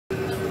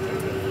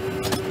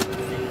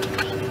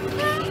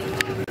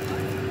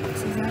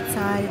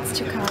outside. It's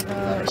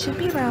Chicago. It should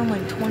be around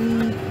like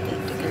 28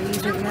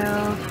 degrees right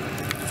now.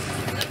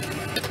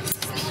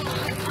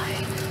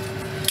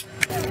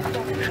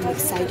 I'm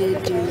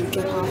excited to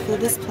get off of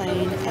this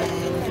plane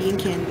and be in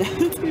Canada.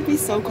 It's gonna be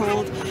so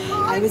cold.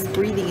 I was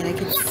breathing and I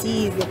could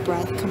see the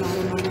breath come out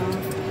of my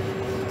mouth.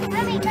 And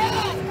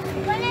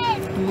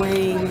I'm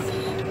wearing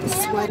a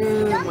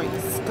sweater, I'm wearing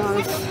a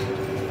scarf.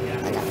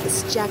 I got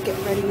this jacket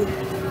ready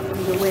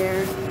to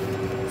wear.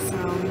 So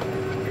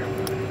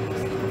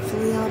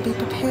hopefully I'll be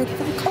prepared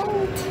for the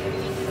cold.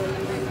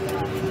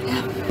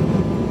 Yeah.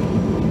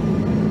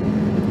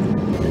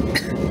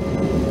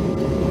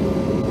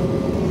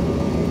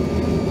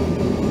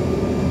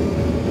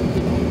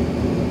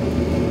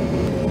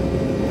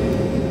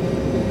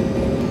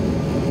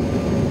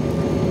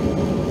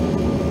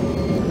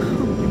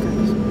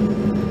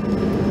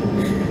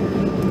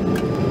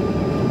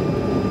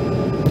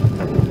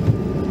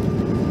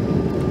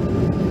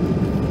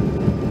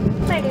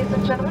 Ladies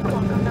and gentlemen,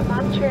 welcome to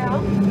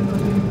Montreal.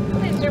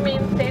 Please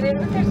remain seated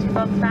with your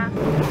seatbelts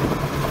fastened.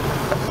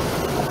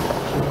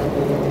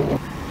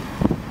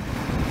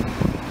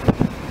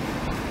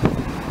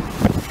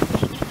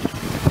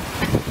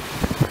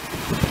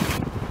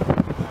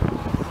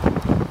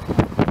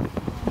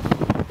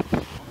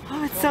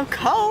 Oh, it's so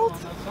cold.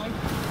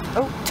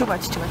 Oh, too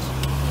much, too much.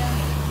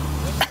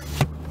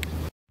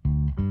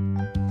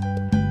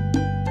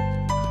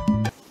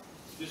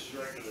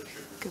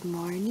 Good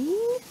morning.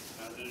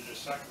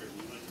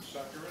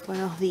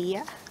 Buenos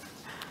días.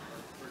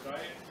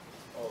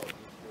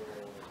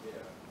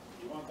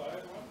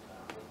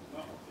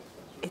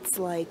 It's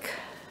like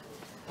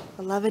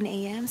 11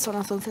 a.m. Son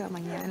las 11 de la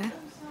mañana.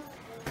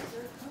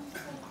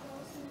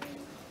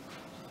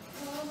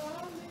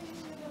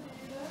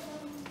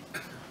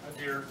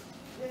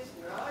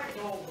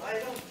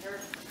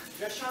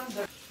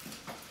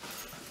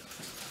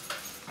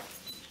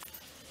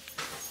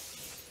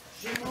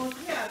 J'ai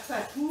montré à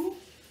Fatou,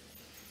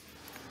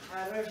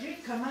 à Roger,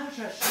 comment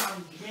je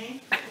chante bien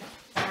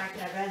quand il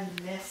y avait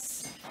une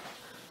messe.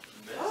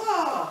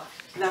 Oh,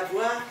 la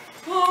voix.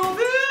 On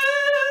veut.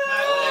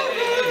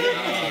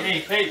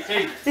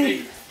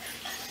 Hey.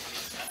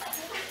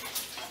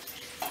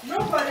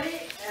 Nobody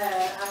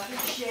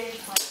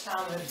appreciates my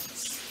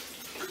talents.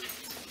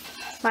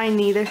 Mine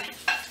neither.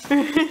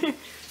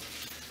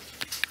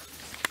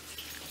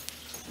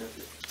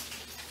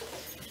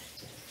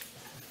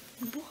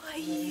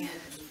 Boy,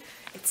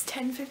 it's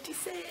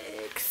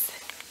 10:56.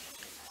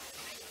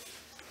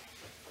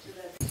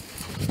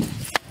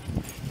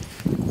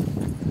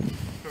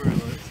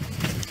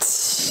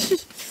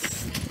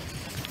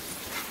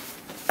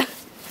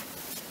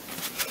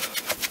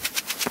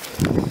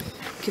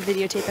 Could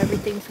videotape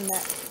everything from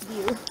that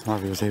view.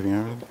 I'm videotaping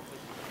everything.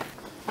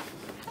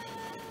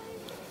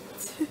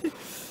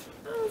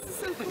 Oh, this is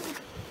so cool.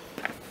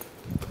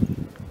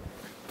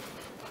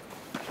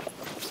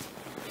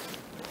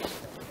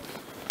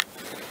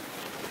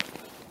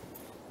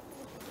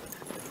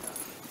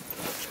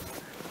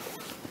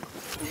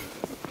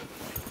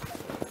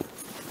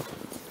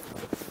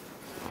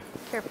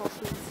 Careful,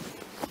 please.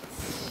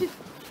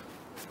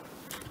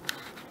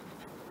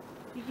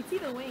 You can see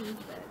the wings,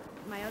 but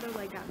my other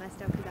leg got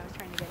messed up because I was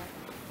trying to get up.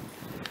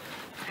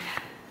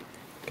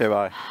 Okay,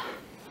 bye.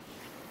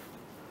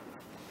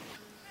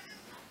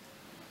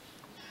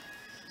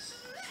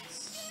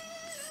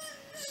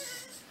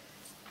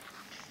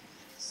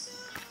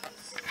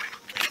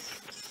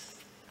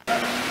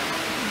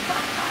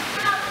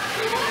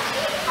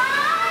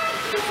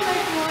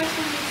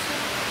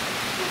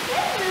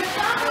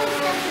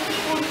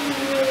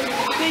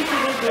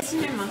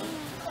 Cinéma.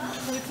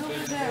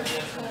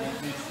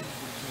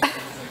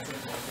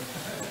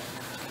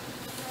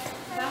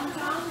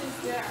 Downtown is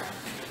there.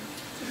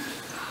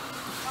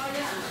 Oh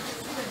yeah.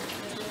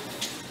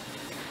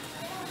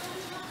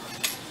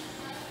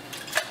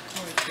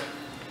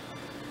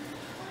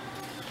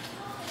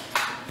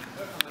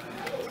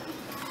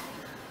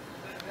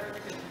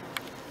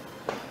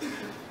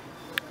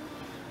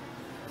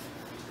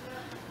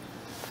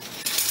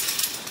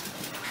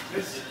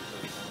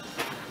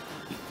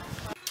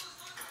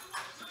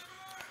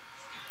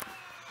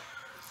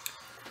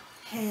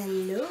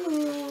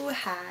 Hello,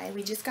 hi.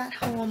 We just got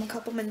home a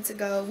couple minutes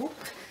ago,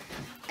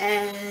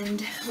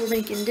 and we're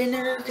making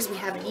dinner because we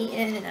haven't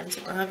eaten, and I'm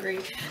super hungry.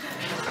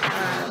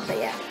 But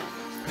yeah,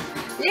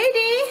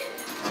 lady.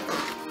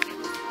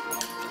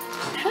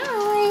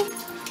 Hi.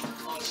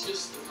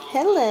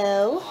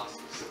 Hello.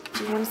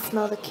 Do you want to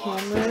smell the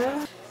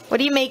camera?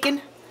 What are you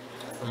making?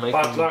 I'm making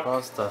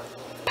pasta.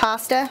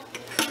 Pasta.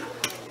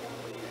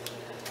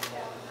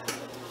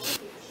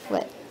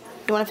 What?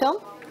 You want to film?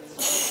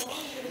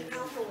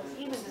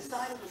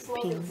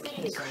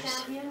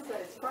 Pancakes.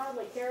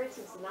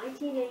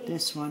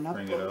 This one up.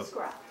 Bring it up.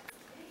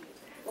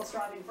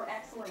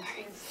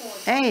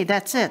 Hey,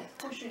 that's it.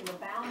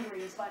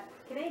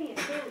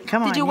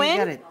 Come on, Did you win?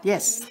 got it.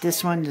 Yes,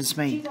 this one is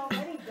me.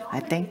 I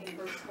think.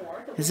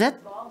 Is it?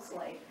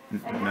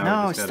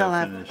 No, we still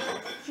have finish.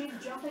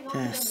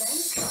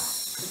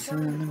 this.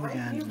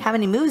 How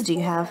many moves do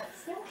you have?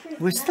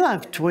 We still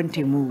have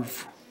 20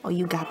 move. Oh,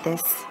 you got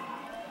this.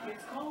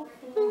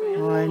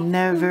 I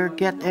never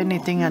get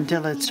anything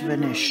until it's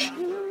finished.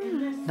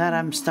 That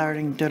I'm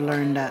starting to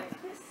learn that.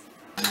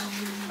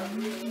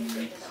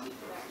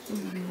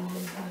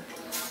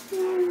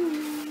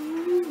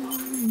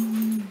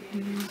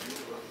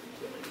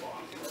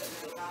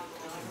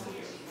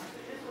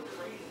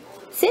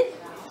 Sit.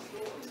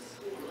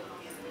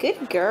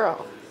 Good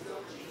girl.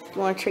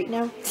 You want a treat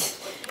now?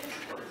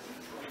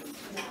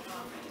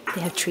 They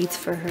have treats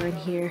for her in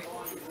here.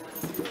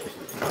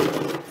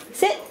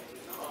 Sit.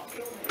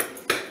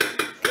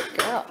 Good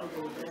girl.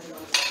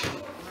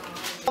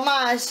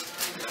 Homage.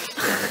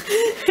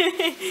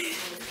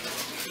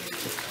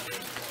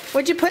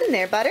 What'd you put in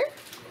there? Butter?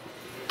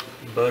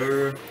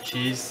 Butter,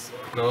 cheese,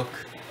 milk,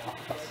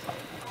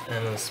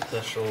 and a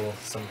special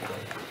something.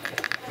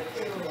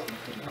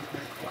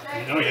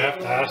 You know, you have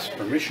to ask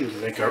permission to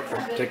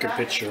take a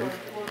picture.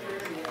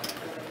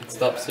 It's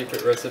top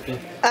secret recipe.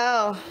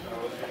 Oh.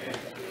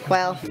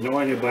 Well. If you know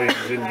anybody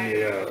who's in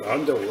the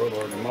underworld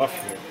or the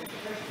mafia,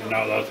 you're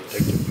not allowed to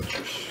take the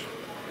pictures.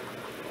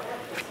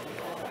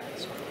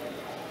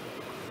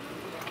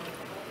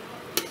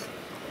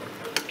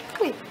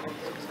 Wait.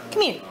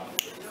 Come here.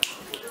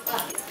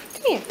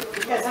 Come here.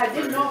 Because I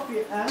didn't know if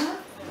you, huh?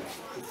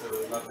 Do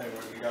you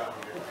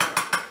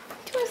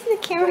want to see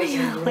the camera?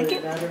 You lick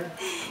it?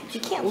 You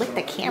can't lick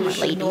the camera,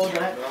 lady.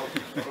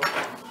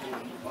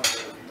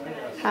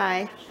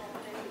 Hi.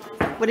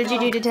 What did you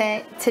do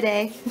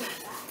today?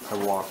 I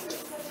walked.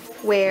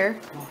 Where?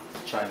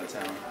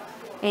 Chinatown.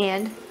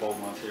 And? Old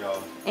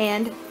Montreal.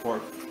 And?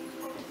 Port.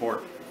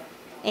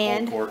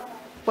 And? Old Port.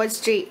 What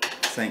street?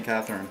 St.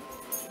 Catherine.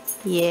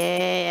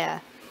 Yeah.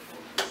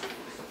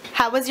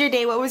 How was your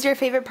day? What was your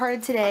favorite part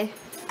of today?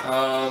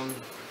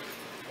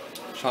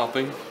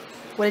 Shopping.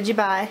 What did you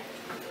buy?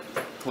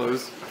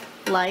 Clothes.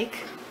 Like?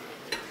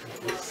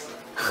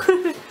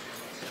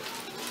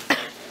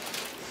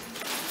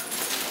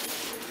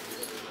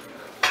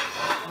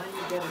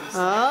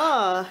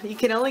 Oh, you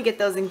can only get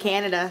those in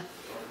Canada.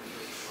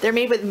 They're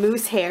made with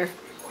moose hair.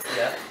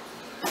 Yeah.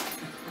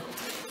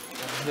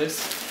 And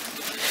this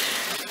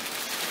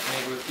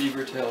made with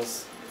beaver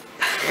tails.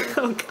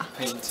 Oh god.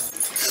 Paint.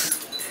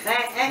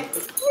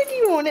 Where do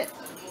you want it?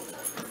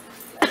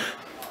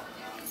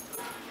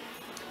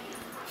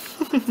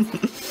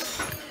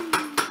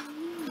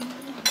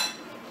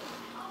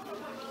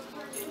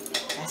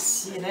 I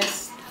see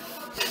this.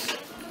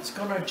 It's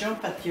gonna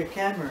jump at your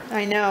camera.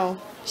 I know.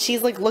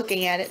 She's like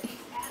looking at it.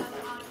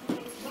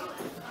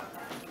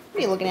 What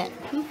are you looking at?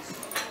 Hmm?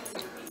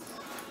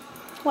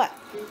 What?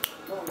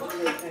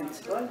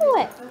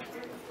 What?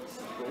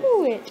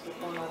 What?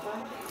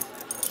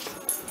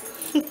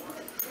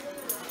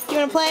 You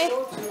wanna play?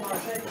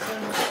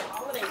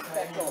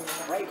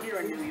 Right here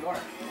in New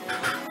York.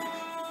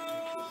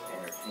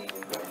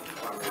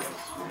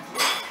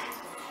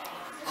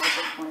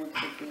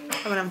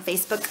 I went on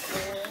Facebook.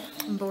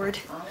 I'm bored.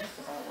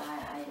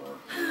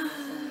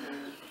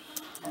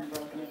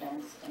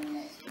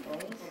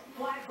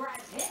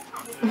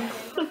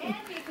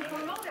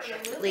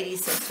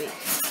 Lady's so sweet.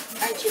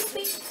 Aren't you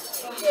sweet?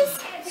 Yes.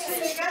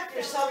 You got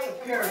yourself a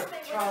pair of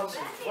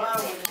trousers. Wow,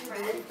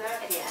 you did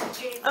that?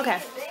 Okay,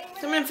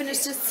 so I'm gonna finish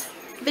this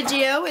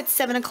video. It's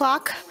 7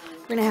 o'clock.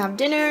 We're gonna have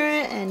dinner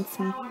and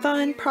some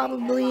fun,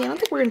 probably. I don't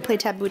think we're gonna play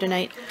Taboo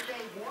tonight.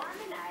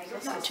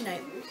 Not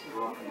tonight.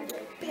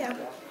 But yeah.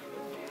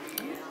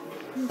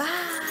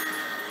 Bye.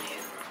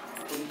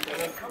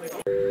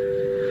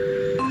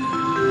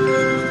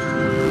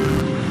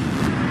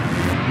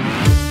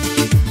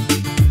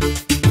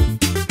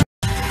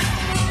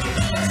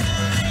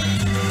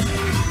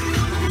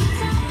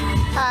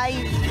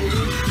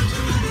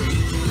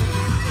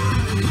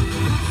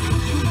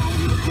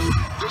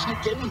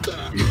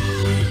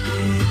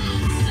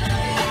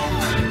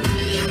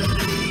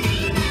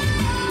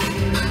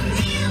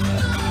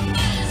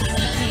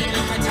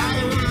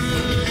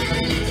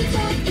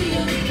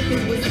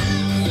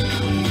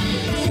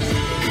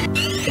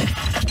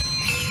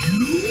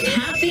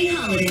 Happy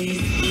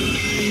holidays.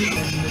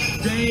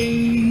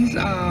 Days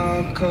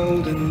are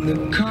cold and the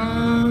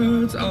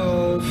cards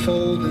all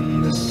fold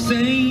and the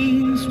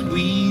saints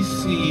we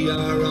see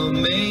are all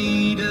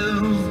made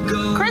of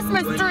gold.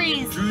 Christmas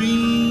trees.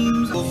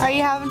 Are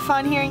you having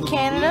fun here in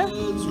Canada?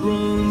 It's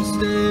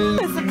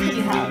a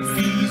pretty house.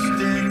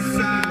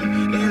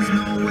 There's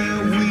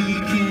nowhere we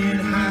can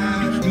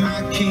hide.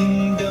 My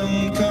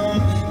kingdom come.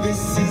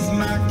 This is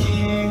my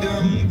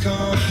kingdom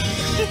come.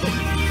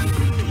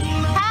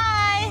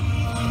 Hi.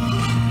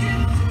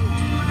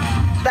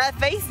 That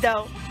face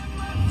though.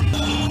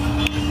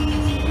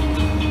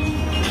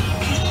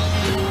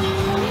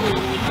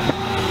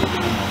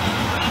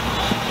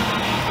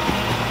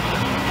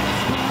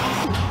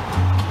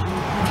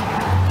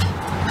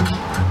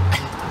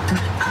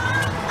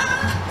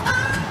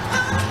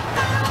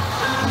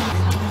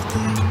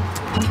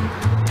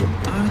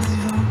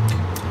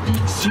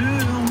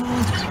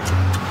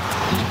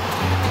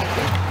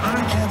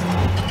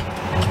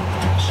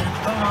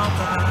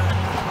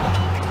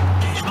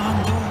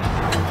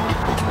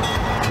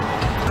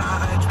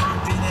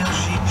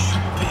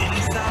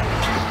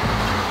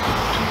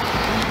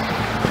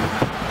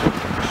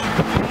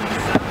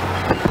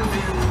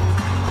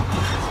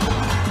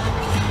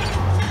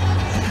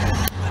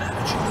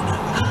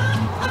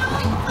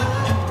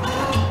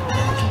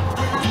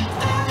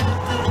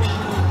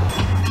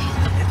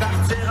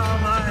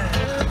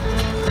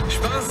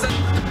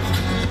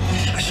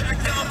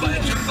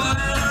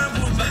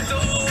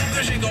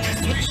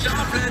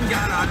 en pleine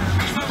galère.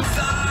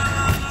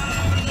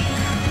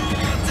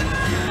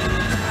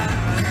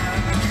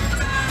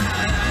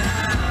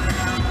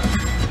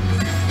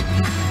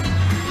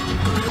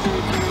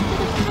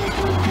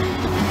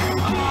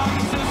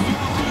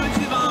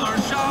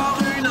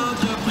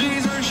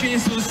 J'me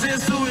sens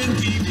saucisse ou une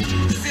pipe,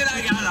 c'est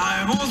la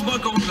galère, on se bat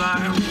contre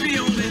l'air, puis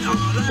on est en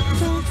l'air.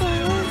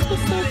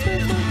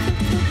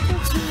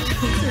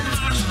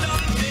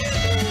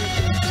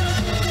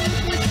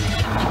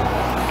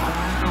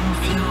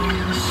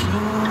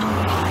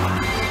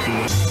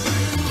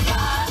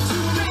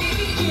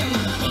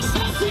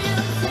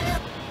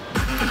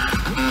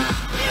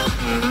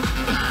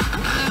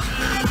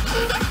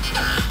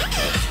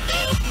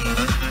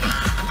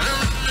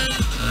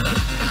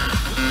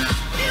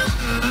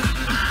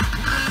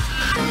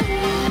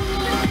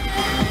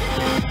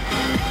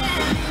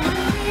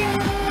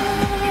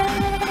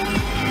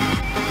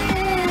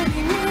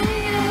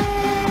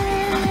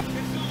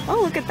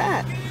 Oh, look at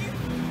that.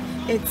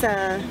 It's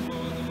a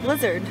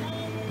lizard.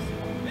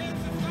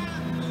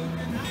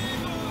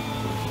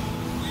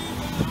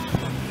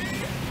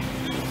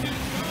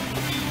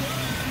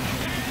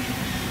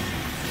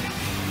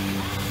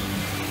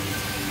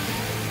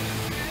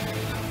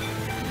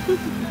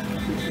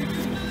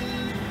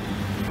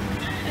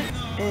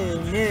 Oh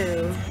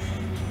no.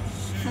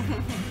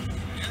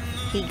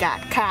 He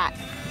got caught.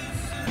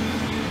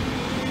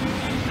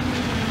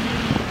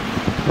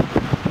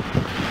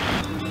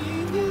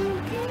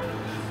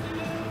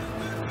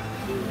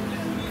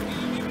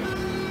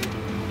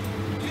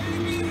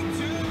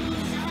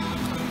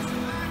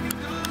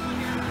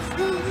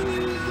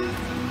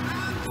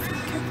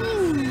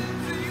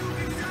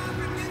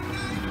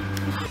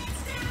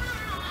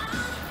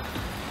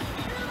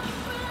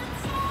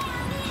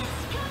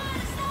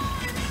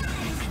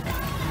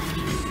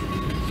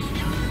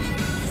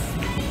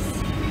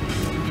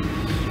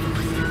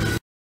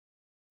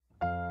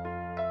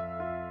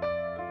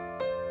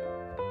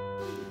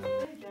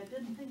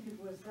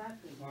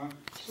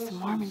 It's a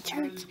Mormon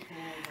church.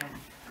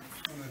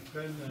 On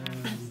appelle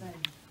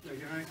le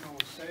grand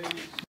conseil.